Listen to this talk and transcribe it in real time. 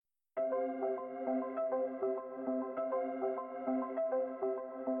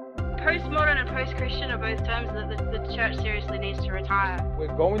postmodern and post-Christian are both terms that the church seriously needs to retire.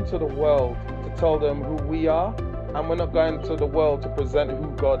 We're going to the world to tell them who we are, and we're not going to the world to present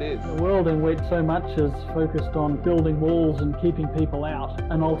who God is. A world in which so much is focused on building walls and keeping people out.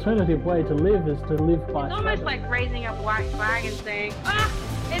 An alternative way to live is to live by It's almost like raising a white flag and saying,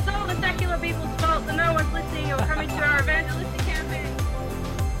 it's all the secular people's fault that no one's listening or coming to our evangelistic campaign.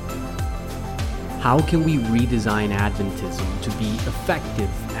 How can we redesign Adventism to be effective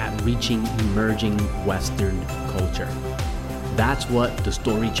at reaching emerging Western culture? That's what the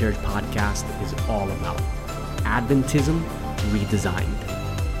Story Church podcast is all about. Adventism redesigned.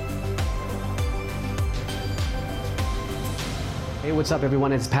 Hey, what's up,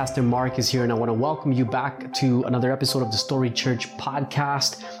 everyone? It's Pastor Marcus here, and I want to welcome you back to another episode of the Story Church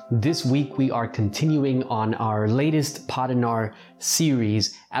podcast. This week, we are continuing on our latest pod in our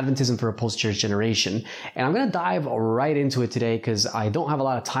series, Adventism for a Post-Church Generation. And I'm going to dive right into it today because I don't have a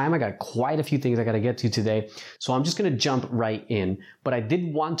lot of time. I got quite a few things I got to get to today. So I'm just going to jump right in. But I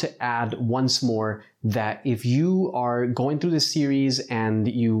did want to add once more that if you are going through this series and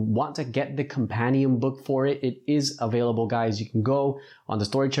you want to get the companion book for it, it is available, guys. You can go on the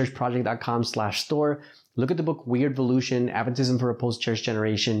storychurchproject.com/store. Look at the book Weird Evolution, Adventism for a Post-Church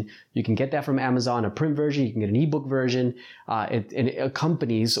Generation. You can get that from Amazon, a print version. You can get an ebook version. It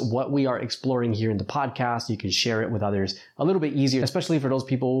accompanies what we are exploring here in the podcast. You can share it with others a little bit easier, especially for those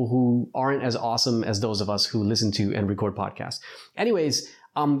people who aren't as awesome as those of us who listen to and record podcasts. Anyways,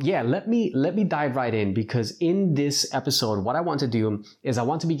 let me dive right in, because in this episode, what I want to do is I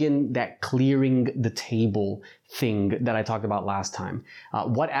want to begin that clearing the table thing that I talked about last time.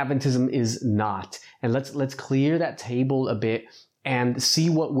 What Adventism is not. And let's clear that table a bit and see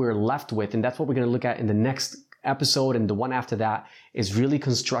what we're left with. And that's what we're going to look at in the next episode, and the one after that is really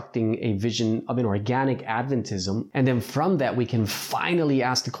constructing a vision of an organic Adventism. And then from that, we can finally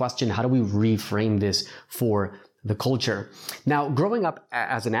ask the question, how do we reframe this for the culture? Now, growing up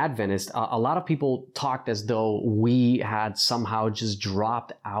as an Adventist, a lot of people talked as though we had somehow just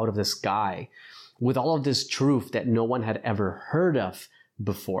dropped out of the sky with all of this truth that no one had ever heard of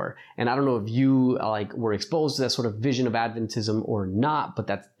before. And I don't know if you were exposed to that sort of vision of Adventism or not, but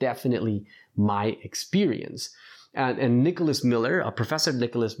that's definitely my experience. And Nicholas Miller, Professor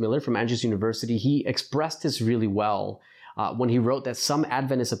Nicholas Miller from Andrews University, he expressed this really well when he wrote that some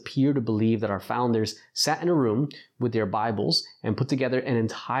Adventists appear to believe that our founders sat in a room with their Bibles and put together an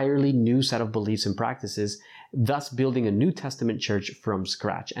entirely new set of beliefs and practices, thus building a New Testament church from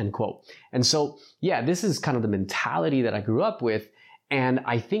scratch, end quote. And so, this is kind of the mentality that I grew up with. And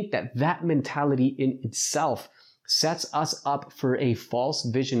I think that mentality in itself sets us up for a false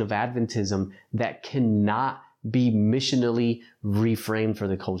vision of Adventism that cannot be missionally reframed for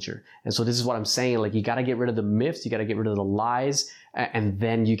the culture. And so this is what I'm saying, you got to get rid of the myths, you got to get rid of the lies, and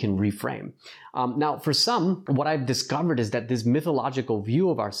then you can reframe. Now, for some, what I've discovered is that this mythological view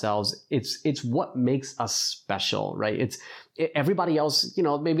of ourselves, it's what makes us special, right? Everybody else,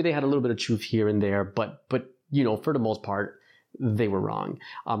 maybe they had a little bit of truth here and there, but for the most part, they were wrong.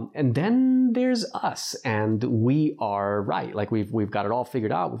 And then there's us, and we are right. We've got it all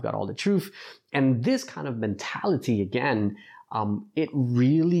figured out. We've got all the truth. And this kind of mentality, again, it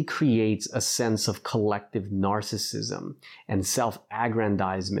really creates a sense of collective narcissism and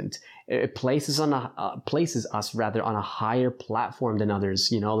self-aggrandizement. It places us on a higher platform than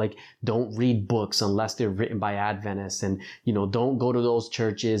others. Don't read books unless they're written by Adventists, and don't go to those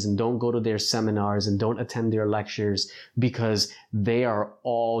churches and don't go to their seminars and don't attend their lectures because they are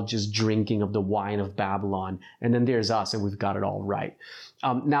all just drinking of the wine of Babylon. And then there's us, and we've got it all right.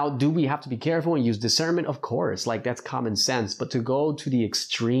 Now, do we have to be careful and use discernment? Of course, that's common sense. But to go to the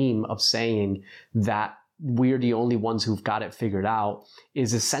extreme of saying that we're the only ones who've got it figured out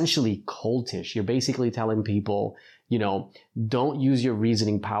is essentially cultish. You're basically telling people, don't use your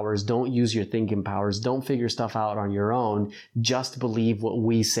reasoning powers, don't use your thinking powers, don't figure stuff out on your own. Just believe what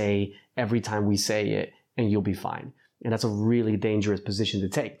we say every time we say it, and you'll be fine. And that's a really dangerous position to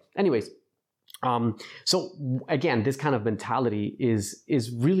take. Anyways, so again, this kind of mentality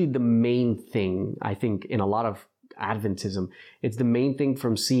is really the main thing, I think, in a lot of Adventism. It's the main thing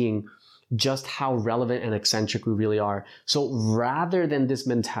from seeing just how relevant and eccentric we really are. So rather than this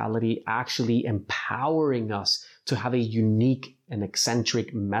mentality actually empowering us to have a unique and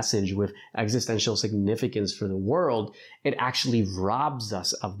eccentric message with existential significance for the world, it actually robs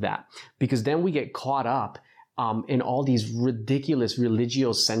us of that, because then we get caught up in all these ridiculous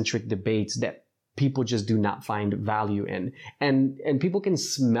religiocentric debates that people just do not find value in. And people can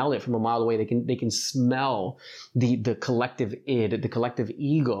smell it from a mile away. They can smell the collective id, the collective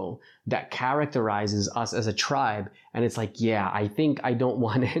ego that characterizes us as a tribe. And it's like, yeah, I think I don't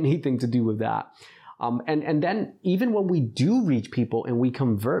want anything to do with that. And then even when we do reach people and we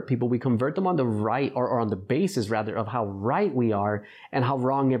convert them on the right or on the basis rather of how right we are and how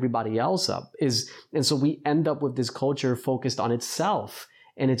wrong everybody else is. And so we end up with this culture focused on itself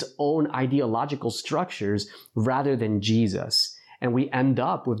and its own ideological structures rather than Jesus. And we end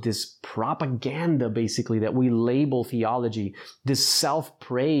up with this propaganda, basically, that we label theology, this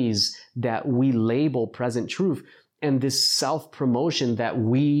self-praise that we label present truth, and this self-promotion that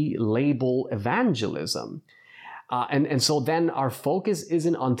we label evangelism. And so then our focus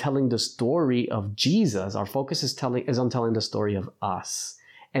isn't on telling the story of Jesus. Our focus is on telling the story of us.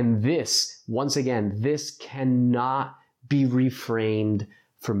 And this, once again, this cannot be reframed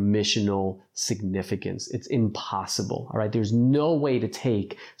for missional significance. It's impossible. All right. There's no way to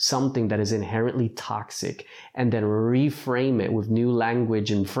take something that is inherently toxic and then reframe it with new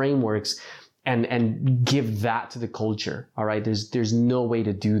language and frameworks and give that to the culture. All right. There's no way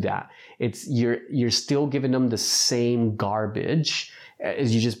to do that. You're still giving them the same garbage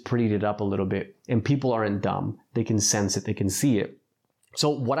as you just prettied it up a little bit. And people aren't dumb. They can sense it. They can see it. So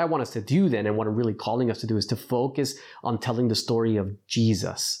what I want us to do then, and what I'm really calling us to do, is to focus on telling the story of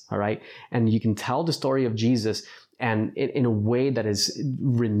Jesus. All right. And you can tell the story of Jesus and in a way that is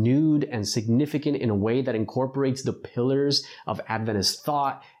renewed and significant, in a way that incorporates the pillars of Adventist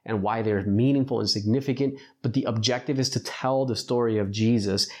thought and why they're meaningful and significant. But the objective is to tell the story of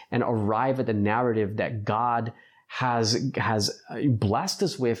Jesus and arrive at the narrative that God has blessed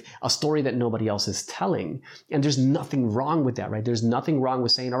us with, a story that nobody else is telling. And there's nothing wrong with that, right? There's nothing wrong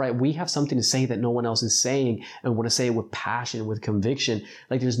with saying, all right, we have something to say that no one else is saying, and we want to say it with passion, with conviction.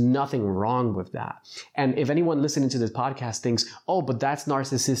 Like, there's nothing wrong with that. And if anyone listening to this podcast thinks, oh, but that's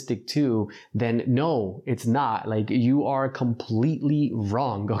narcissistic too, then no, it's not. Like, you are completely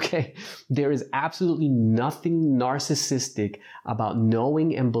wrong, okay? There is absolutely nothing narcissistic about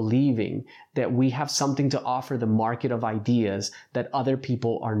knowing and believing that we have something to offer the market of ideas that other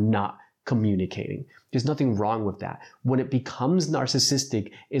people are not communicating. There's nothing wrong with that. When it becomes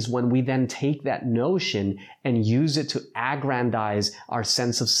narcissistic is when we then take that notion and use it to aggrandize our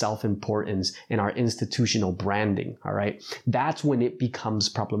sense of self-importance and our institutional branding, all right? That's when it becomes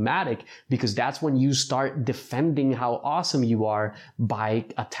problematic, because that's when you start defending how awesome you are by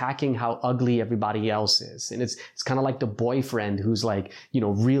attacking how ugly everybody else is. And it's kind of like the boyfriend who's like,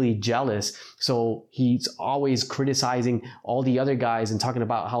 really jealous. So he's always criticizing all the other guys and talking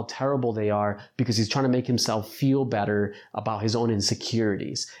about how terrible they are because he's trying to make himself feel better about his own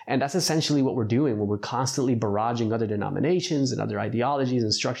insecurities. And that's essentially what we're doing when we're constantly barraging other denominations and other ideologies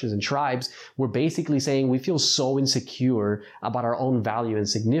and structures and tribes. We're basically saying we feel so insecure about our own value and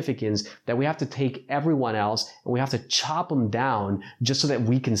significance that we have to take everyone else and we have to chop them down just so that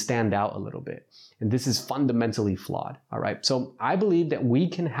we can stand out a little bit. And this is fundamentally flawed. All right. So I believe that we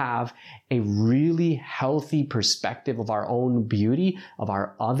can have a really healthy perspective of our own beauty, of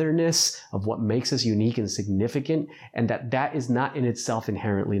our otherness, of what makes us unique and significant, and that is not in itself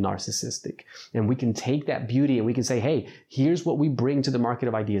inherently narcissistic. And we can take that beauty and we can say, hey, here's what we bring to the market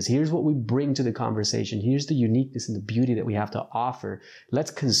of ideas. Here's what we bring to the conversation. Here's the uniqueness and the beauty that we have to offer. Let's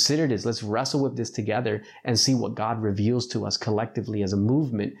consider this. Let's wrestle with this together and see what God reveals to us collectively as a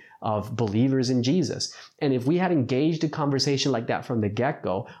movement of believers in Jesus. And if we had engaged a conversation like that from the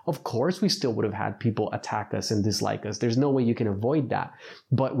get-go, of course we still would have had people attack us and dislike us. There's no way you can avoid that.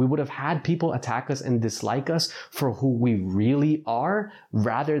 But we would have had people attack us and dislike us for who we really are,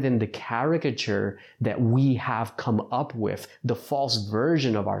 rather than the caricature that we have come up with, the false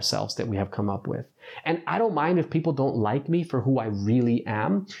version of ourselves that we have come up with. And I don't mind if people don't like me for who I really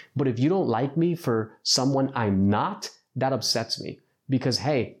am, but if you don't like me for someone I'm not, that upsets me. Because,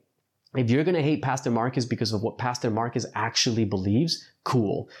 hey, if you're going to hate Pastor Marcus because of what Pastor Marcus actually believes,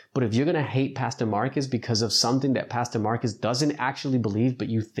 cool. But if you're going to hate Pastor Marcus because of something that Pastor Marcus doesn't actually believe, but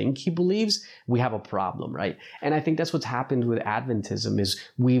you think he believes, we have a problem, right? And I think that's what's happened with Adventism is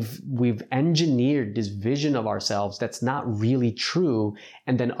we've engineered this vision of ourselves that's not really true.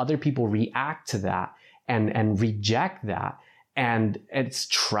 And then other people react to that and reject that. And it's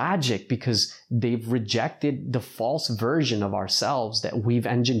tragic because they've rejected the false version of ourselves that we've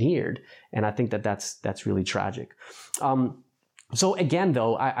engineered. And I think that that's really tragic. So again,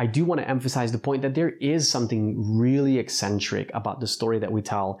 though, I do want to emphasize the point that there is something really eccentric about the story that we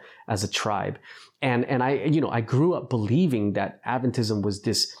tell as a tribe. And I grew up believing that Adventism was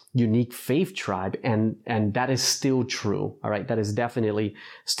this unique faith tribe, and that is still true. All right. That is definitely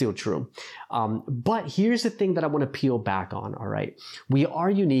still true. But here's the thing that I want to peel back on. All right. We are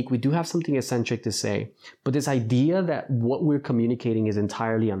unique. We do have something eccentric to say, but this idea that what we're communicating is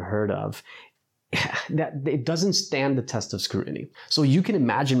entirely unheard of, that it doesn't stand the test of scrutiny. So you can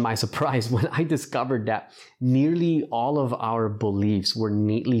imagine my surprise when I discovered that nearly all of our beliefs were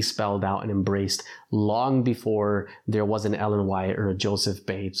neatly spelled out and embraced long before there was an Ellen White or a Joseph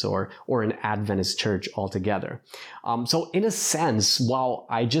Bates or an Adventist church altogether. So in a sense, while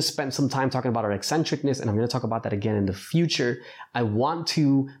I just spent some time talking about our eccentricness, and I'm going to talk about that again in the future, I want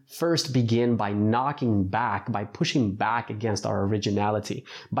to first begin by pushing back against our originality,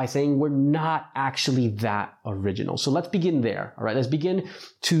 by saying we're not actually that original. So let's begin there. All right, let's begin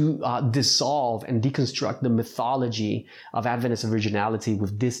to dissolve and deconstruct the mythology of Adventist originality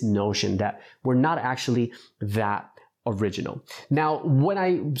with this notion that we're not actually that original. Now, when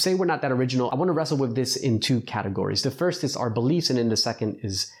I say we're not that original, I want to wrestle with this in two categories. The first is our beliefs, and then the second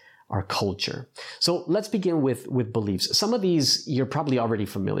is our culture. So let's begin with beliefs. Some of these you're probably already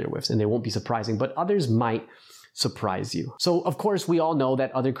familiar with, and they won't be surprising, but others might surprise you. So, of course, we all know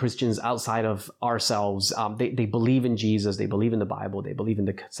that other Christians outside of ourselves, they believe in Jesus, they believe in the Bible, they believe in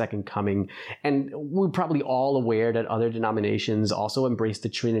the second coming. And we're probably all aware that other denominations also embrace the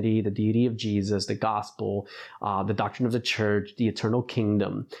Trinity, the deity of Jesus, the gospel, the doctrine of the church, the eternal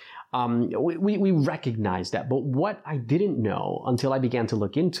kingdom. We recognize that. But what I didn't know until I began to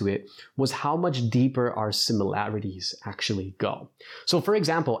look into it was how much deeper our similarities actually go. So, for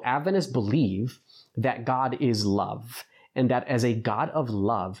example, Adventists believe that God is love, and that as a God of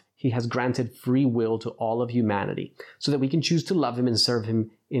love, he has granted free will to all of humanity so that we can choose to love him and serve him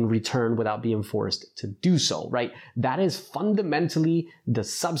in return without being forced to do so, right? That is fundamentally the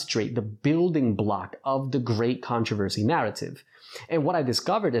substrate, the building block of the great controversy narrative. And what I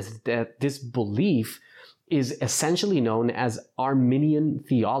discovered is that this belief is essentially known as Arminian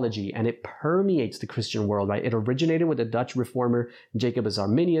theology, and it permeates the Christian world, right? It originated with the Dutch reformer Jacobus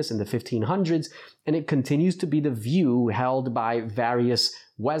Arminius in the 1500s, and it continues to be the view held by various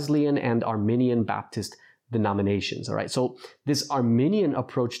Wesleyan and Arminian Baptist denominations, all right? So this Arminian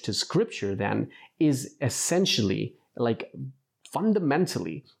approach to scripture then is essentially,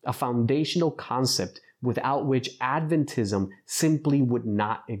 fundamentally, a foundational concept without which Adventism simply would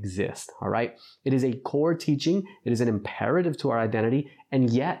not exist, all right? It is a core teaching, it is an imperative to our identity, and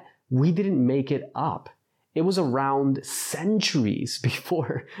yet we didn't make it up. It was around centuries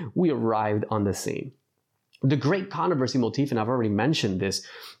before we arrived on the scene. The great controversy motif, and I've already mentioned this,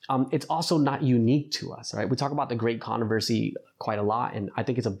 it's also not unique to us, right? We talk about the great controversy quite a lot, and I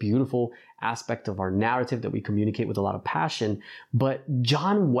think it's a beautiful aspect of our narrative that we communicate with a lot of passion. But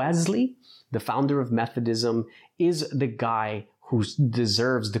John Wesley, the founder of Methodism, is the guy who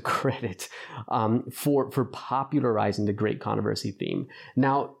deserves the credit for popularizing the great controversy theme.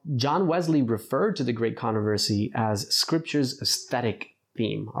 Now, John Wesley referred to the great controversy as Scripture's aesthetic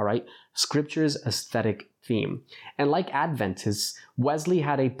theme, all right? Scripture's aesthetic theme. And like Adventists, Wesley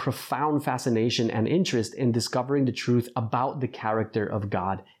had a profound fascination and interest in discovering the truth about the character of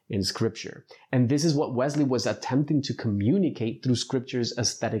God in Scripture. And this is what Wesley was attempting to communicate through Scripture's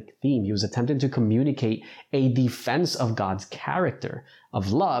aesthetic theme. He was attempting to communicate a defense of God's character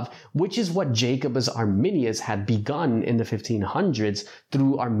of love, which is what Jacobus Arminius had begun in the 1500s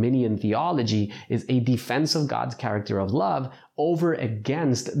through Arminian theology, is a defense of God's character of love over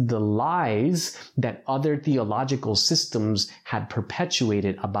against the lies that other theological systems had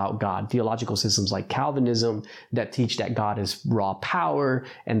perpetuated about God. Theological systems like Calvinism that teach that God is raw power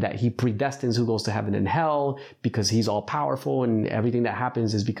and that he predestines who goes to heaven and hell because he's all powerful and everything that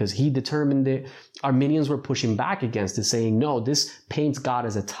happens is because he determined it. Arminians were pushing back against it, saying, no, this paints God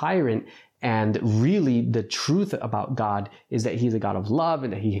as a tyrant. And really, the truth about God is that he's a God of love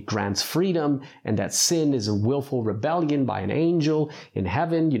and that he grants freedom and that sin is a willful rebellion by an angel in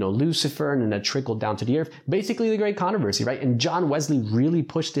heaven, Lucifer, and then that trickled down to the earth. Basically, the great controversy, right? And John Wesley really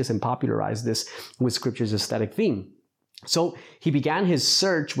pushed this and popularized this with Scripture's aesthetic theme. So he began his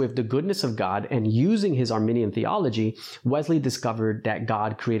search with the goodness of God, and using his Arminian theology, Wesley discovered that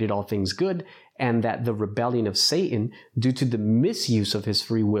God created all things good and that the rebellion of Satan, due to the misuse of his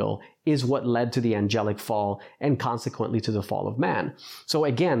free will, is what led to the angelic fall and consequently to the fall of man. So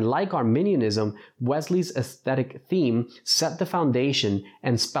again, like Arminianism, Wesley's aesthetic theme set the foundation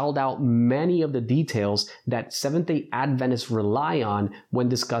and spelled out many of the details that Seventh-day Adventists rely on when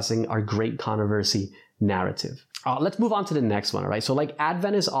discussing our great controversy narrative. Let's move on to the next one, all right? So like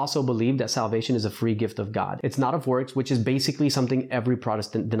Adventists also believe that salvation is a free gift of God. It's not of works, which is basically something every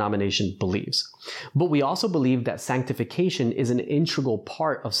Protestant denomination believes. But we also believe that sanctification is an integral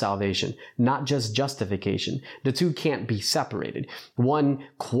part of salvation, not just justification. The two can't be separated. One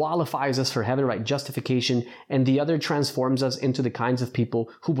qualifies us for heaven, right? Justification, and the other transforms us into the kinds of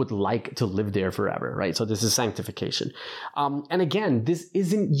people who would like to live there forever, right? So this is sanctification. And again, this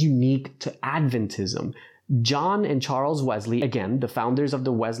isn't unique to Adventism. John and Charles Wesley, again, the founders of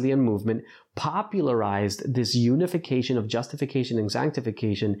the Wesleyan movement, popularized this unification of justification and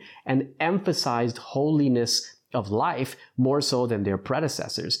sanctification and emphasized holiness of life more so than their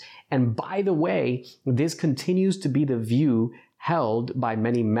predecessors. And by the way, this continues to be the view held by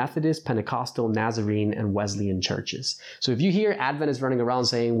many Methodist, Pentecostal, Nazarene, and Wesleyan churches. So if you hear Adventists running around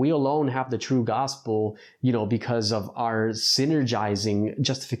saying we alone have the true gospel, because of our synergizing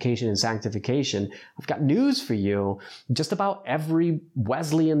justification and sanctification, I've got news for you. Just about every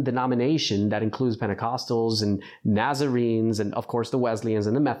Wesleyan denomination that includes Pentecostals and Nazarenes and of course the Wesleyans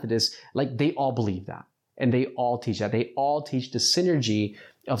and the Methodists, they all believe that. And they all teach that. They all teach the synergy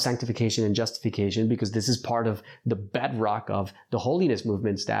of sanctification and justification because this is part of the bedrock of the holiness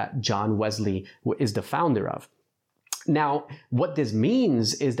movements that John Wesley is the founder of. Now, what this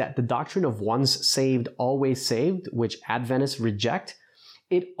means is that the doctrine of once saved, always saved, which Adventists reject,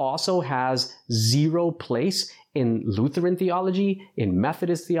 it also has zero place in Lutheran theology, in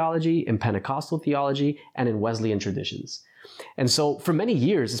Methodist theology, in Pentecostal theology, and in Wesleyan traditions. And so for many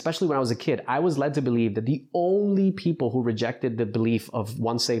years, especially when I was a kid, I was led to believe that the only people who rejected the belief of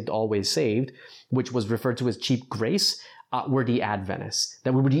once saved, always saved, which was referred to as cheap grace, were the Adventists.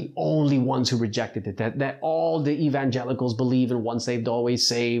 That we were the only ones who rejected it. That all the evangelicals believe in once saved, always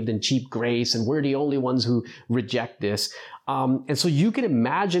saved and cheap grace, and we're the only ones who reject this. And so you can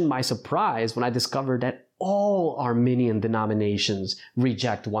imagine my surprise when I discovered that all Arminian denominations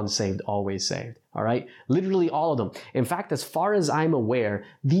reject once saved, always saved. All right? Literally all of them. In fact, as far as I'm aware,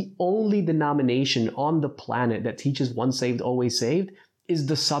 the only denomination on the planet that teaches once saved, always saved is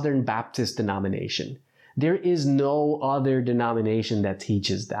the Southern Baptist denomination. There is no other denomination that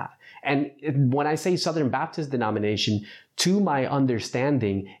teaches that. And when I say Southern Baptist denomination, to my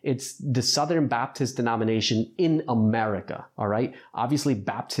understanding, it's the Southern Baptist denomination in America, all right? Obviously,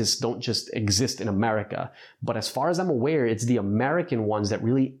 Baptists don't just exist in America, but as far as I'm aware, it's the American ones that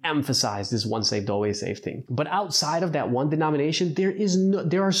really emphasize this once saved, always saved thing. But outside of that one denomination,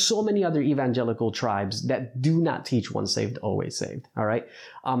 there are so many other evangelical tribes that do not teach once saved, always saved, all right?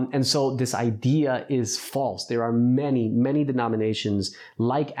 And so this idea is false. There are many, many denominations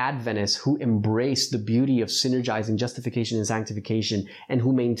like Adventists who embrace the beauty of synergizing justification and sanctification and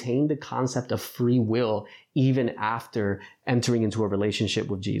who maintain the concept of free will even after entering into a relationship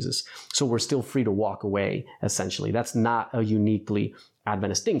with Jesus. So we're still free to walk away, essentially. That's not a uniquely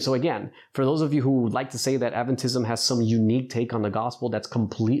Adventist thing. So again, for those of you who would like to say that Adventism has some unique take on the gospel that's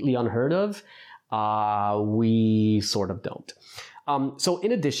completely unheard of, we sort of don't. So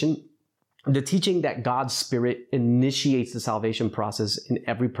in addition, the teaching that God's Spirit initiates the salvation process in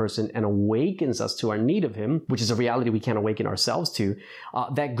every person and awakens us to our need of Him, which is a reality we can't awaken ourselves to,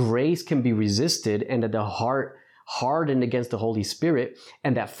 that grace can be resisted and that the heart hardened against the Holy Spirit,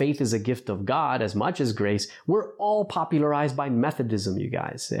 and that faith is a gift of God as much as grace, were all popularized by Methodism, you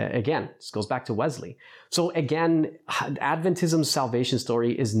guys. Again, this goes back to Wesley. So again, Adventism's salvation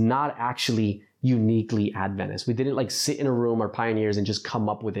story is not actually uniquely Adventist. We didn't sit in a room or pioneers and just come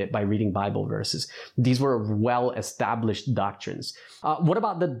up with it by reading Bible verses. These were well-established doctrines. What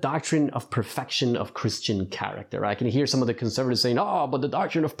about the doctrine of perfection of Christian character? I can hear some of the conservatives saying, but the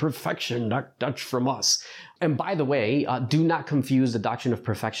doctrine of perfection, that's from us. And by the way, do not confuse the doctrine of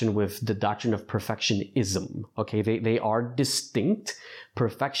perfection with the doctrine of perfectionism. Okay, they are distinct.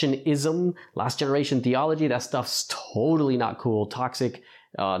 Perfectionism, last generation theology, that stuff's totally not cool, toxic,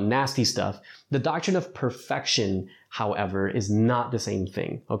 nasty stuff. The doctrine of perfection, however, is not the same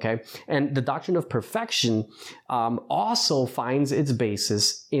thing, okay? And the doctrine of perfection also finds its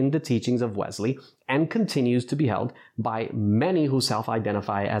basis in the teachings of Wesley and continues to be held by many who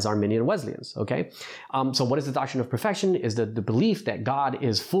self-identify as Arminian Wesleyans, okay? So what is the doctrine of perfection? Is the belief that God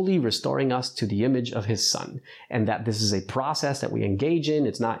is fully restoring us to the image of His Son, and that this is a process that we engage in.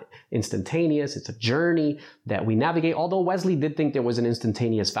 It's not instantaneous. It's a journey that we navigate, although Wesley did think there was an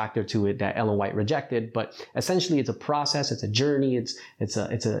instantaneous factor to it that Ellen White rejected, but essentially it's a process, it's a journey, it's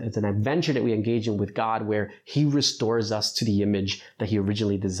an adventure that we engage in with God where He restores us to the image that He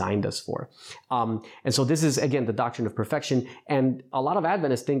originally designed us for. And so this is, again, the doctrine of perfection. And a lot of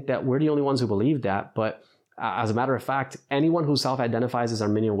Adventists think that we're the only ones who believe that, but As a matter of fact, anyone who self-identifies as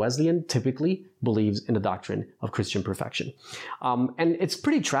Arminian Wesleyan typically believes in the doctrine of Christian perfection. And it's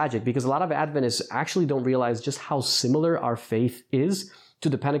pretty tragic because a lot of Adventists actually don't realize just how similar our faith is to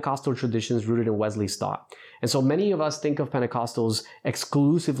the Pentecostal traditions rooted in Wesley's thought. And so many of us think of Pentecostals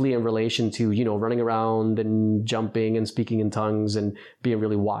exclusively in relation to, running around and jumping and speaking in tongues and being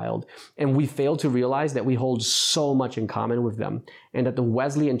really wild. And we fail to realize that we hold so much in common with them, and that the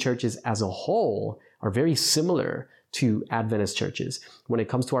Wesleyan churches as a whole are very similar to Adventist churches when it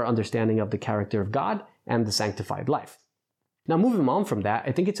comes to our understanding of the character of God and the sanctified life. Now, moving on from that,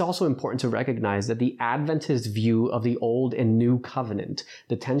 I think it's also important to recognize that the Adventist view of the Old and New Covenant,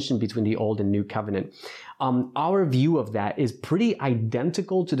 the tension between the Old and New Covenant, our view of that is pretty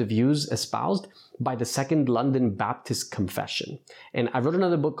identical to the views espoused by the Second London Baptist Confession. And I wrote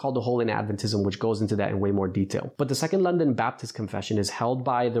another book called The Hole in Adventism, which goes into that in way more detail. But the Second London Baptist Confession is held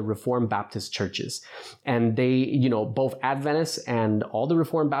by the Reformed Baptist churches. And they, both Adventists and all the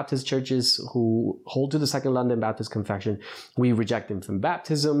Reformed Baptist churches who hold to the Second London Baptist Confession, we reject infant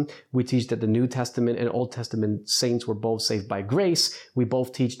baptism. We teach that the New Testament and Old Testament saints were both saved by grace. We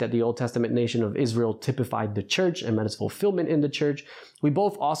both teach that the Old Testament nation of Israel typified the church and met its fulfillment in the church. We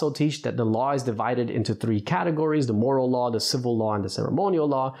both also teach that the law is divided into three categories: the moral law, the civil law, and the ceremonial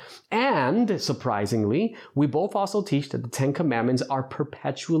law. And surprisingly, we both also teach that the Ten Commandments are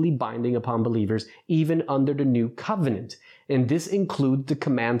perpetually binding upon believers, even under the New Covenant. And this includes the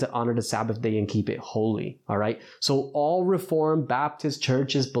command to honor the Sabbath day and keep it holy. All right. So all Reformed Baptist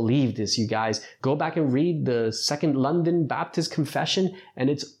churches believe this, you guys. Go back and read the Second London Baptist Confession, and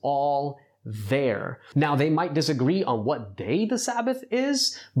it's all there. Now, they might disagree on what day the Sabbath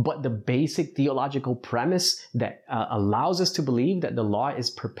is, but the basic theological premise that allows us to believe that the law is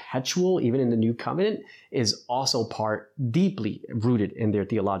perpetual, even in the New Covenant, is also deeply rooted in their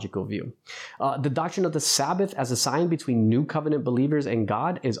theological view. The doctrine of the Sabbath as a sign between New Covenant believers and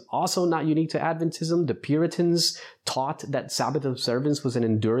God is also not unique to Adventism. The Puritans taught that Sabbath observance was an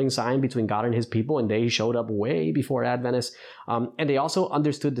enduring sign between God and his people, and they showed up way before Adventists. And they also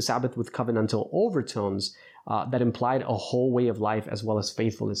understood the Sabbath with covenantal overtones that implied a whole way of life as well as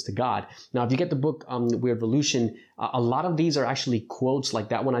faithfulness to God. Now, if you get the book Weird Evolution, a lot of these are actually quotes. Like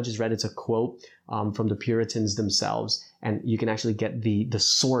that one I just read, it's a quote from the Puritans themselves, and you can actually get the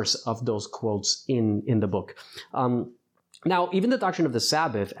source of those quotes in the book. Now, even the doctrine of the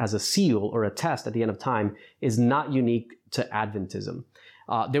Sabbath as a seal or a test at the end of time is not unique to Adventism.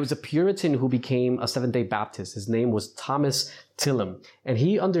 There was a Puritan who became a Seventh-day Baptist. His name was Thomas Tillam, and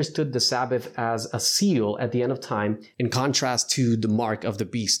he understood the Sabbath as a seal at the end of time, in contrast to the mark of the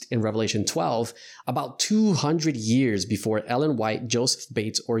beast in Revelation 12, about 200 years before Ellen White, Joseph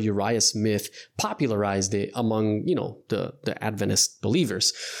Bates, or Uriah Smith popularized it among, the Adventist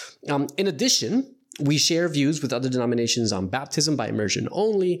believers. In addition, we share views with other denominations on baptism by immersion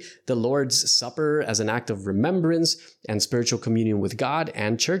only, the Lord's Supper as an act of remembrance, and spiritual communion with God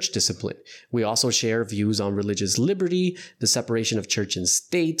and church discipline. We also share views on religious liberty, the separation of church and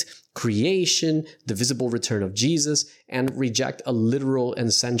state, creation, the visible return of Jesus, and reject a literal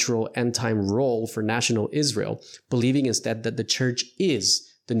and central end-time role for national Israel, believing instead that the church is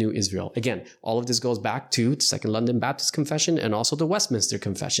the new Israel. Again, all of this goes back to Second London Baptist Confession and also the Westminster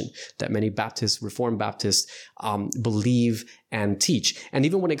Confession that many Baptists, Reformed Baptists, believe and teach. And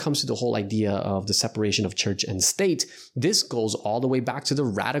even when it comes to the whole idea of the separation of church and state, this goes all the way back to the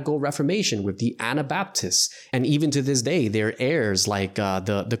Radical Reformation with the Anabaptists. And even to this day, their heirs like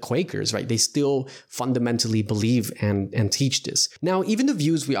the Quakers, right? They still fundamentally believe and teach this. Now, even the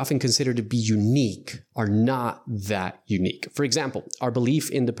views we often consider to be unique are not that unique. For example, our belief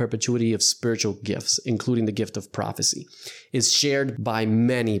in the perpetuity of spiritual gifts, including the gift of prophecy, is shared by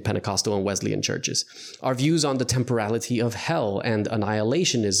many Pentecostal and Wesleyan churches. Our views on the temporality of hell and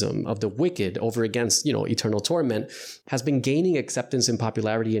annihilationism of the wicked over against, eternal torment has been gaining acceptance and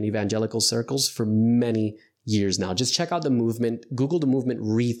popularity in evangelical circles for many years now. Just check out the movement, Google the movement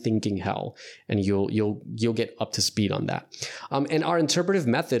Rethinking Hell, and you'll get up to speed on that. And our interpretive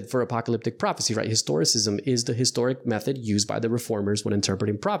method for apocalyptic prophecy, right? Historicism is the historic method used by the reformers when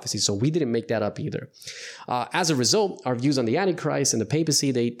interpreting prophecy. So we didn't make that up either. As a result, our views on the Antichrist and the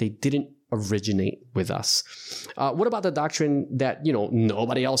papacy, they didn't originate with us. What about the doctrine that,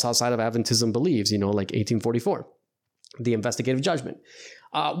 nobody else outside of Adventism believes, like 1844, the investigative judgment?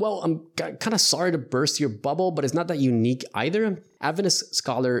 Well, I'm kind of sorry to burst your bubble, but it's not that unique either. Adventist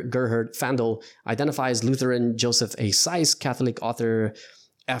scholar Gerhard Fandel identifies Lutheran Joseph A. Seiss, Catholic author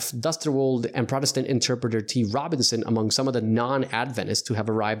F. Dusterwold and Protestant interpreter T. Robinson among some of the non-Adventists who have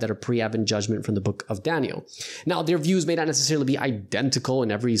arrived at a pre-Advent judgment from the book of Daniel. Now, their views may not necessarily be identical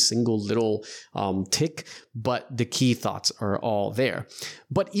in every single little tick, but the key thoughts are all there.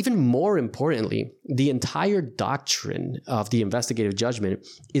 But even more importantly, the entire doctrine of the investigative judgment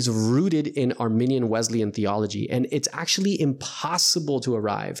is rooted in Arminian Wesleyan theology, and it's actually impossible to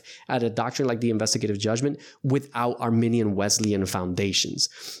arrive at a doctrine like the investigative judgment without Arminian Wesleyan foundations.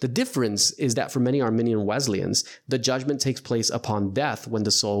 The difference is that for many Arminian Wesleyans, the judgment takes place upon death when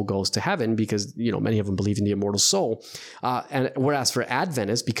the soul goes to heaven, because many of them believe in the immortal soul, and whereas for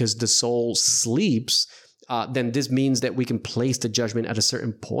Adventists, because the soul sleeps, then this means that we can place the judgment at a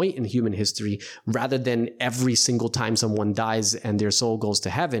certain point in human history rather than every single time someone dies and their soul goes to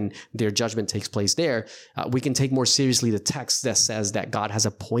heaven, their judgment takes place there. We can take more seriously the text that says that God has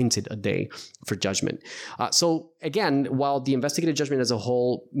appointed a day for judgment. So again, while the investigative judgment as a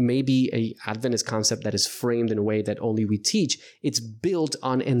whole may be an Adventist concept that is framed in a way that only we teach, it's built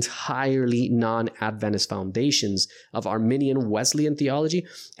on entirely non-Adventist foundations of Arminian Wesleyan theology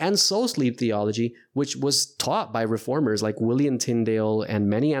and soul sleep theology, which was taught by reformers like William Tyndale and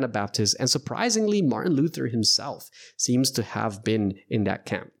many Anabaptists, and surprisingly, Martin Luther himself seems to have been in that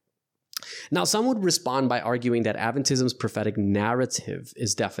camp. Now, some would respond by arguing that Adventism's prophetic narrative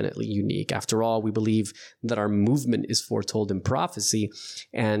is definitely unique. After all, we believe that our movement is foretold in prophecy,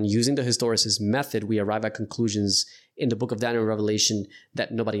 and using the historicist method, we arrive at conclusions in the book of Daniel and Revelation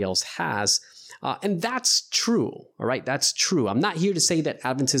that nobody else has. And that's true, all right? That's true. I'm not here to say that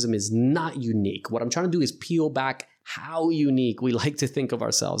Adventism is not unique. What I'm trying to do is peel back how unique we like to think of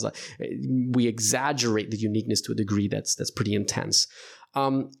ourselves. We exaggerate the uniqueness to a degree that's pretty intense.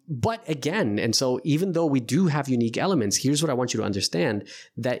 But again, and so even though we do have unique elements, here's what I want you to understand,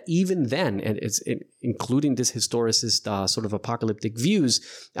 that even then, and including this historicist sort of apocalyptic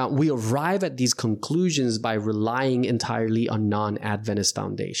views, we arrive at these conclusions by relying entirely on non-Adventist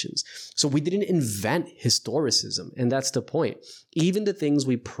foundations. So we didn't invent historicism, and that's the point. Even the things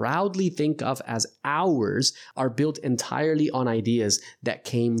we proudly think of as ours are built entirely on ideas that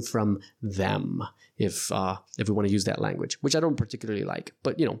came from them, if we want to use that language, which I don't particularly like,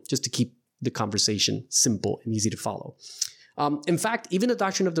 but just to keep the conversation simple and easy to follow. In fact, even the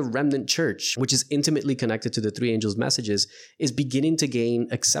doctrine of the remnant church, which is intimately connected to the three angels' messages, is beginning to gain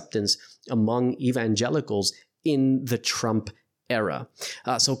acceptance among evangelicals in the Trump era.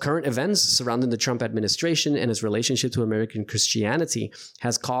 So current events surrounding the Trump administration and its relationship to American Christianity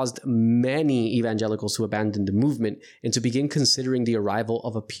has caused many evangelicals to abandon the movement and to begin considering the arrival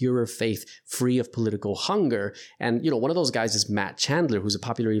of a purer faith free of political hunger. And, one of those guys is Matt Chandler, who's a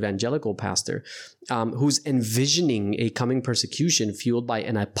popular evangelical pastor, who's envisioning a coming persecution fueled by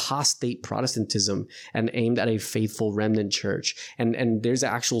an apostate Protestantism and aimed at a faithful remnant church. And there's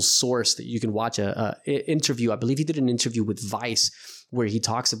an actual source that you can watch a interview. I believe he did an interview with Vice, where he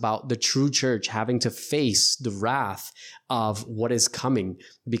talks about the true church having to face the wrath of what is coming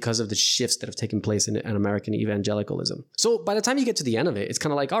because of the shifts that have taken place in American evangelicalism. So by the time you get to the end of it, it's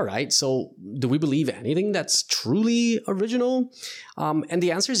kind of like, all right, so do we believe anything that's truly original? And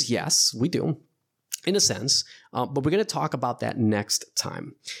the answer is yes, we do. In a sense, but we're going to talk about that next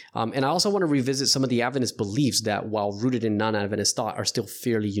time. And I also want to revisit some of the Adventist beliefs that, while rooted in non-Adventist thought, are still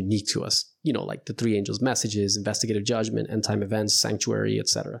fairly unique to us, like the three angels' messages, investigative judgment, end-time events, sanctuary,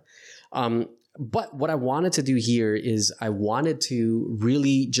 etc. But what I wanted to do here is I wanted to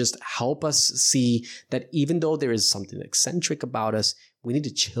really just help us see that even though there is something eccentric about us, we need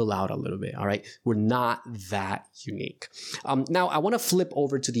to chill out a little bit, all right? We're not that unique. Now, I want to flip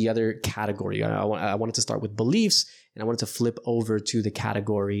over to the other category. I wanted to start with beliefs, and I wanted to flip over to the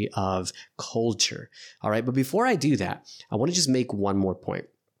category of culture, all right? But before I do that, I want to just make one more point.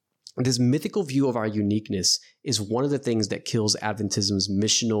 This mythical view of our uniqueness is one of the things that kills Adventism's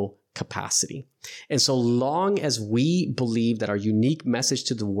missional capacity. And so long as we believe that our unique message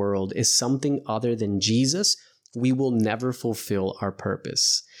to the world is something other than Jesus, we will never fulfill our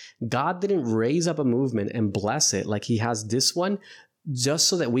purpose. God didn't raise up a movement and bless it like he has this one just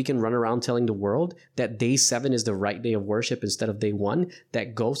so that we can run around telling the world that day 7 is the right day of worship instead of day 1,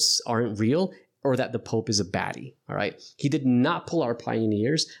 that ghosts aren't real, or that the Pope is a baddie, all right? He did not pull our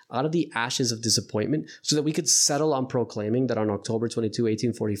pioneers out of the ashes of disappointment so that we could settle on proclaiming that on October 22,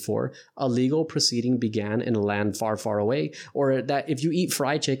 1844, a legal proceeding began in a land far, far away, or that if you eat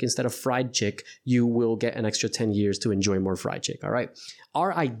fried chick instead of fried chick, you will get an extra 10 years to enjoy more fried chick, all right?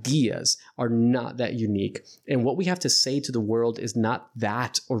 Our ideas are not that unique, and what we have to say to the world is not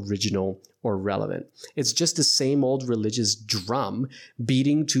that original or relevant. It's just the same old religious drum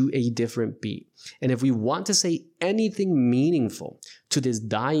beating to a different beat. And if we want to say anything meaningful to this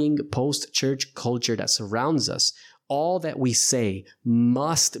dying post-church culture that surrounds us, all that we say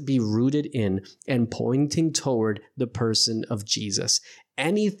must be rooted in and pointing toward the person of Jesus.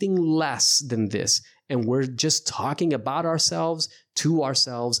 Anything less than this, and we're just talking about ourselves to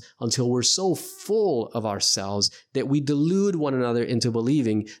ourselves until we're so full of ourselves that we delude one another into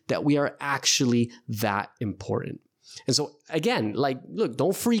believing that we are actually that important. And so again, look,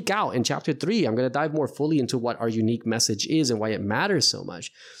 don't freak out. In chapter 3, I'm going to dive more fully into what our unique message is and why it matters so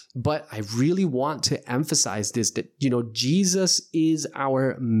much. But I really want to emphasize this, that, Jesus is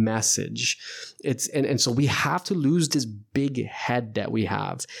our message. And so we have to lose this big head that we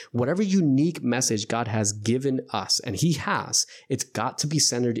have. Whatever unique message God has given us, and he has, it's got to be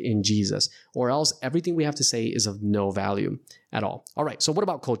centered in Jesus, or else everything we have to say is of no value at all. All right. So what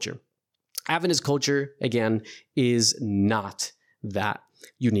about culture? Adventist culture, again, is not that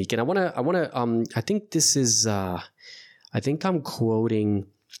unique. And I think this is, I think I'm quoting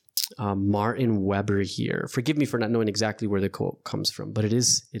Martin Weber here. Forgive me for not knowing exactly where the quote comes from, but it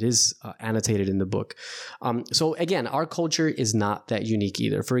is annotated in the book. So again, our culture is not that unique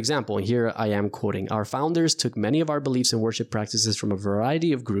either. For example, here I am quoting, "Our founders took many of our beliefs and worship practices from a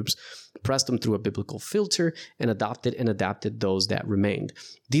variety of groups, pressed them through a biblical filter, and adopted and adapted those that remained.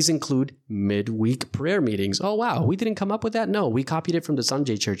 These include midweek prayer meetings." Oh, wow. We didn't come up with that? No, we copied it from the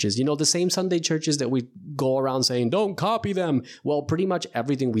Sunday churches. The same Sunday churches that we go around saying, don't copy them. Well, pretty much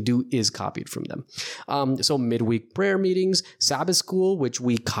everything we do is copied from them. So midweek prayer meetings, Sabbath school, which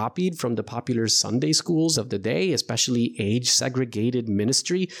we copied from the popular Sunday schools of the day, especially age-segregated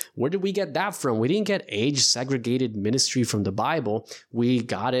ministry. Where did we get that from? We didn't get age-segregated ministry from the Bible. We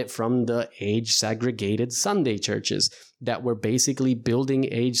got it from the age-segregated Sunday churches that were basically building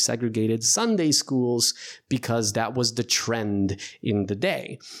age-segregated Sunday schools because that was the trend in the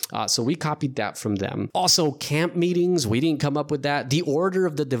day. So we copied that from them. Also, camp meetings, we didn't come up with that. The order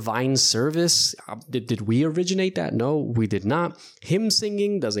of the divine service, did we originate that? No, we did not. Hymn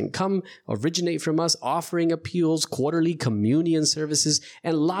singing doesn't originate from us. Offering appeals, quarterly communion services,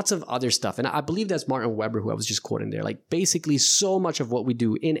 and lots of other stuff. And I believe that's Martin Weber, who I was just quoting there. Basically, so much of what we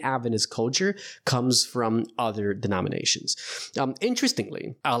do in Adventist culture comes from other denominations.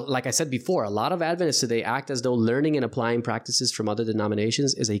 Interestingly, like I said before, a lot of Adventists today act as though learning and applying practices from other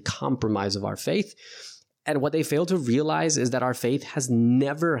denominations is a compromise of our faith. And what they fail to realize is that our faith has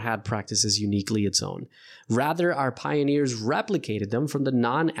never had practices uniquely its own. Rather, our pioneers replicated them from the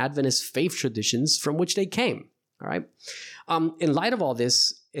non-Adventist faith traditions from which they came. All right. In light of all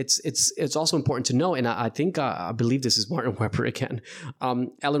this, it's also important to know, and I believe this is Martin Weber again,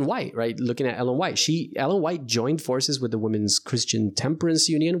 Ellen White, right? Looking at Ellen White, Ellen White joined forces with the Women's Christian Temperance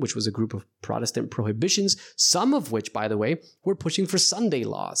Union, which was a group of Protestant prohibitions, some of which, by the way, were pushing for Sunday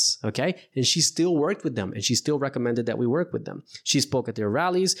laws, okay? And she still worked with them, and she still recommended that we work with them. She spoke at their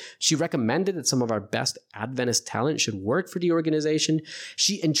rallies. She recommended that some of our best Adventist talent should work for the organization.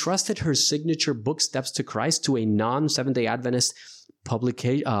 She entrusted her signature book, Steps to Christ, to a non-Seventh-day Adventist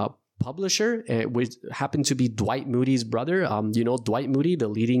publisher, which happened to be Dwight Moody's brother. Dwight Moody, the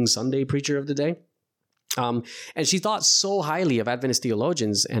leading Sunday preacher of the day. And she thought so highly of Adventist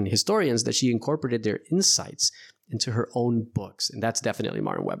theologians and historians that she incorporated their insights into her own books. And that's definitely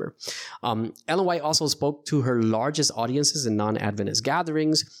Martin Weber. Ellen White also spoke to her largest audiences in non-Adventist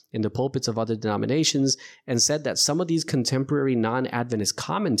gatherings, in the pulpits of other denominations, and said that some of these contemporary non-Adventist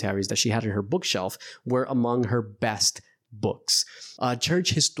commentaries that she had in her bookshelf were among her best books.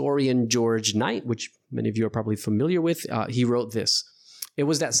 Church historian George Knight, which many of you are probably familiar with, he wrote this. It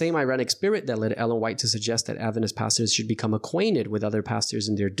was that same ironic spirit that led Ellen White to suggest that Adventist pastors should become acquainted with other pastors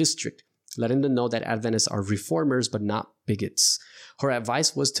in their district, letting them know that Adventists are reformers but not bigots. Her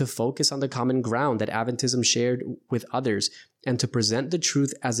advice was to focus on the common ground that Adventism shared with others and to present the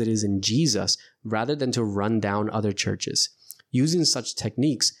truth as it is in Jesus rather than to run down other churches. Using such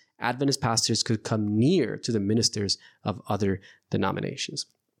techniques, Adventist pastors could come near to the ministers of other denominations.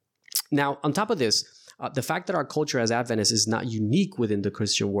 Now, on top of this, the fact that our culture as Adventists is not unique within the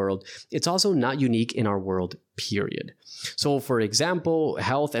Christian world, it's also not unique in our world, period. So, for example,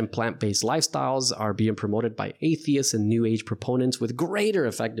 health and plant-based lifestyles are being promoted by atheists and New Age proponents with greater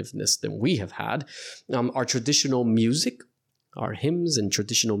effectiveness than we have had. Our traditional music, our hymns and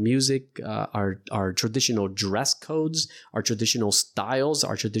traditional music, our traditional dress codes, our traditional styles,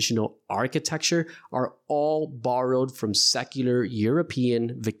 our traditional architecture are all borrowed from secular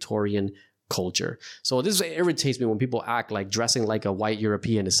European Victorian culture. So this irritates me when people act like dressing like a white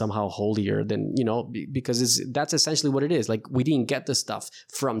European is somehow holier than, because that's essentially what it is. Like, we didn't get the stuff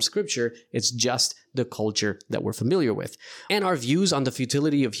from scripture. It's just the culture that we're familiar with. And our views on the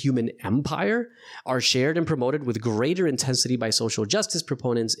futility of human empire are shared and promoted with greater intensity by social justice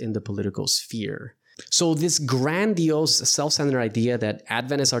proponents in the political sphere. So this grandiose, self-centered idea that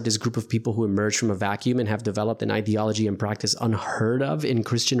Adventists are this group of people who emerge from a vacuum and have developed an ideology and practice unheard of in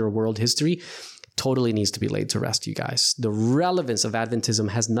Christian or world history totally needs to be laid to rest, you guys. The relevance of Adventism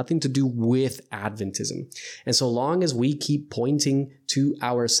has nothing to do with Adventism. And so long as we keep pointing to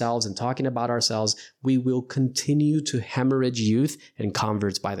ourselves and talking about ourselves, we will continue to hemorrhage youth and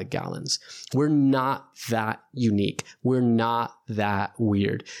converts by the gallons. We're not that unique. We're not that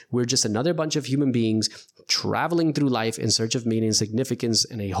weird. We're just another bunch of human beings traveling through life in search of meaning, significance,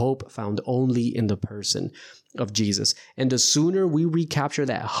 and a hope found only in the person of Jesus. And the sooner we recapture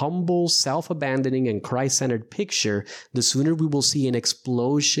that humble, self-abandoning, and Christ-centered picture, the sooner we will see an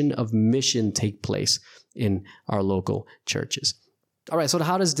explosion of mission take place in our local churches. All right, so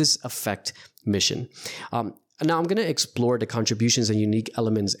how does this affect mission? Now I'm going to explore the contributions and unique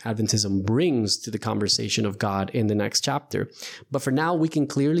elements Adventism brings to the conversation of God in the next chapter. But for now, we can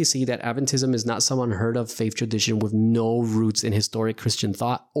clearly see that Adventism is not some unheard of faith tradition with no roots in historic Christian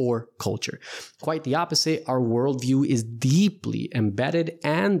thought or culture. Quite the opposite, our worldview is deeply embedded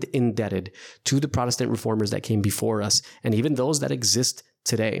and indebted to the Protestant reformers that came before us, and even those that exist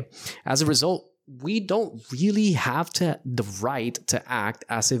today. As a result, we don't really have the right to act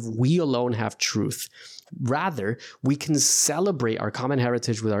as if we alone have truth. Rather, we can celebrate our common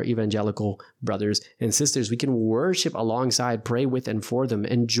heritage with our evangelical brothers and sisters. We can worship alongside, pray with and for them,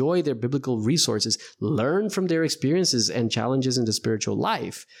 enjoy their biblical resources, learn from their experiences and challenges in the spiritual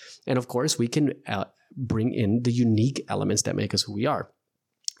life. And of course, we can bring in the unique elements that make us who we are.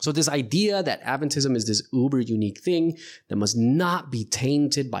 So this idea that Adventism is this uber unique thing that must not be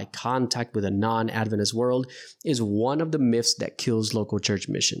tainted by contact with a non-Adventist world is one of the myths that kills local church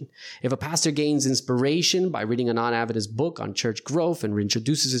mission. If a pastor gains inspiration by reading a non-Adventist book on church growth and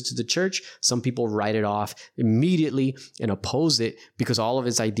reintroduces it to the church, some people write it off immediately and oppose it because all of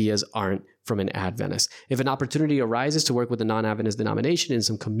its ideas aren't from an Adventist. If an opportunity arises to work with a non-Adventist denomination in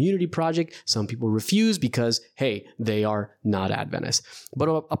some community project, some people refuse because, hey, they are not Adventist. But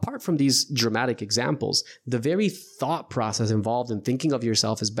apart from these dramatic examples, the very thought process involved in thinking of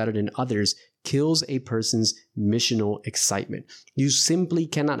yourself as better than others kills a person's missional excitement. You simply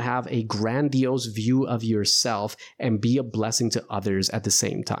cannot have a grandiose view of yourself and be a blessing to others at the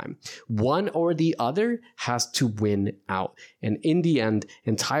same time. One or the other has to win out. And in the end,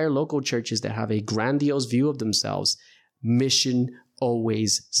 entire local churches that have a grandiose view of themselves, mission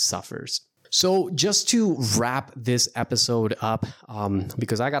always suffers. So just to wrap this episode up,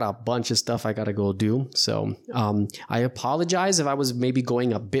 because I got a bunch of stuff I got to go do. So I apologize if I was maybe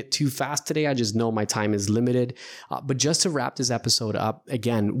going a bit too fast today. I just know my time is limited. But just to wrap this episode up,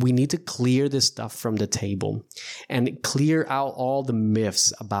 again, we need to clear this stuff from the table and clear out all the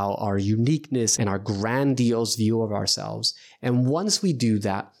myths about our uniqueness and our grandiose view of ourselves. And once we do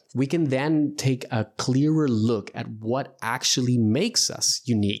that, we can then take a clearer look at what actually makes us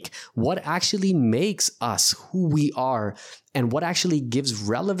unique, what actually makes us who we are, and what actually gives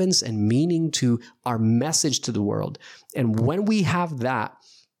relevance and meaning to our message to the world. And when we have that,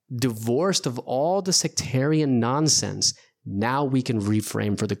 divorced of all the sectarian nonsense, now we can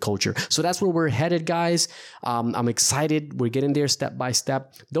reframe for the culture. So that's where we're headed, guys. I'm excited. We're getting there step by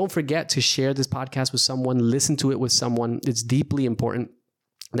step. Don't forget to share this podcast with someone, listen to it with someone. It's deeply important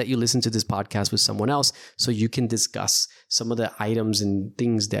that you listen to this podcast with someone else so you can discuss some of the items and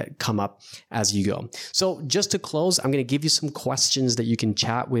things that come up as you go. So just to close, I'm going to give you some questions that you can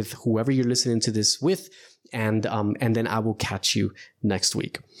chat with whoever you're listening to this with, and then I will catch you next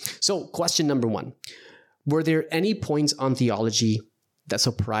week. So question number 1, were there any points on theology that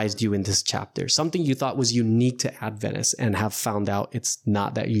surprised you in this chapter? Something you thought was unique to Adventists and have found out it's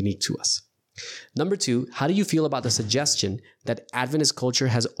not that unique to us? Number 2, how do you feel about the suggestion that Adventist culture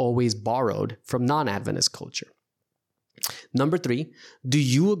has always borrowed from non-Adventist culture? Number 3, do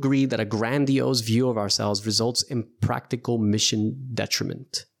you agree that a grandiose view of ourselves results in practical mission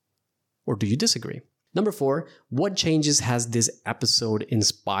detriment? Or do you disagree? Number 4, what changes has this episode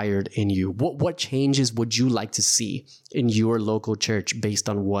inspired in you? What changes would you like to see in your local church based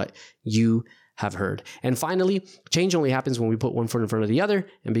on what you have heard? And finally, change only happens when we put one foot in front of the other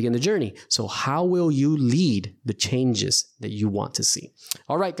and begin the journey. So how will you lead the changes that you want to see?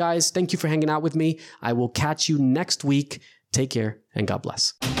 All right, guys, thank you for hanging out with me. I will catch you next week. Take care and God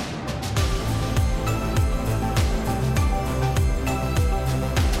bless.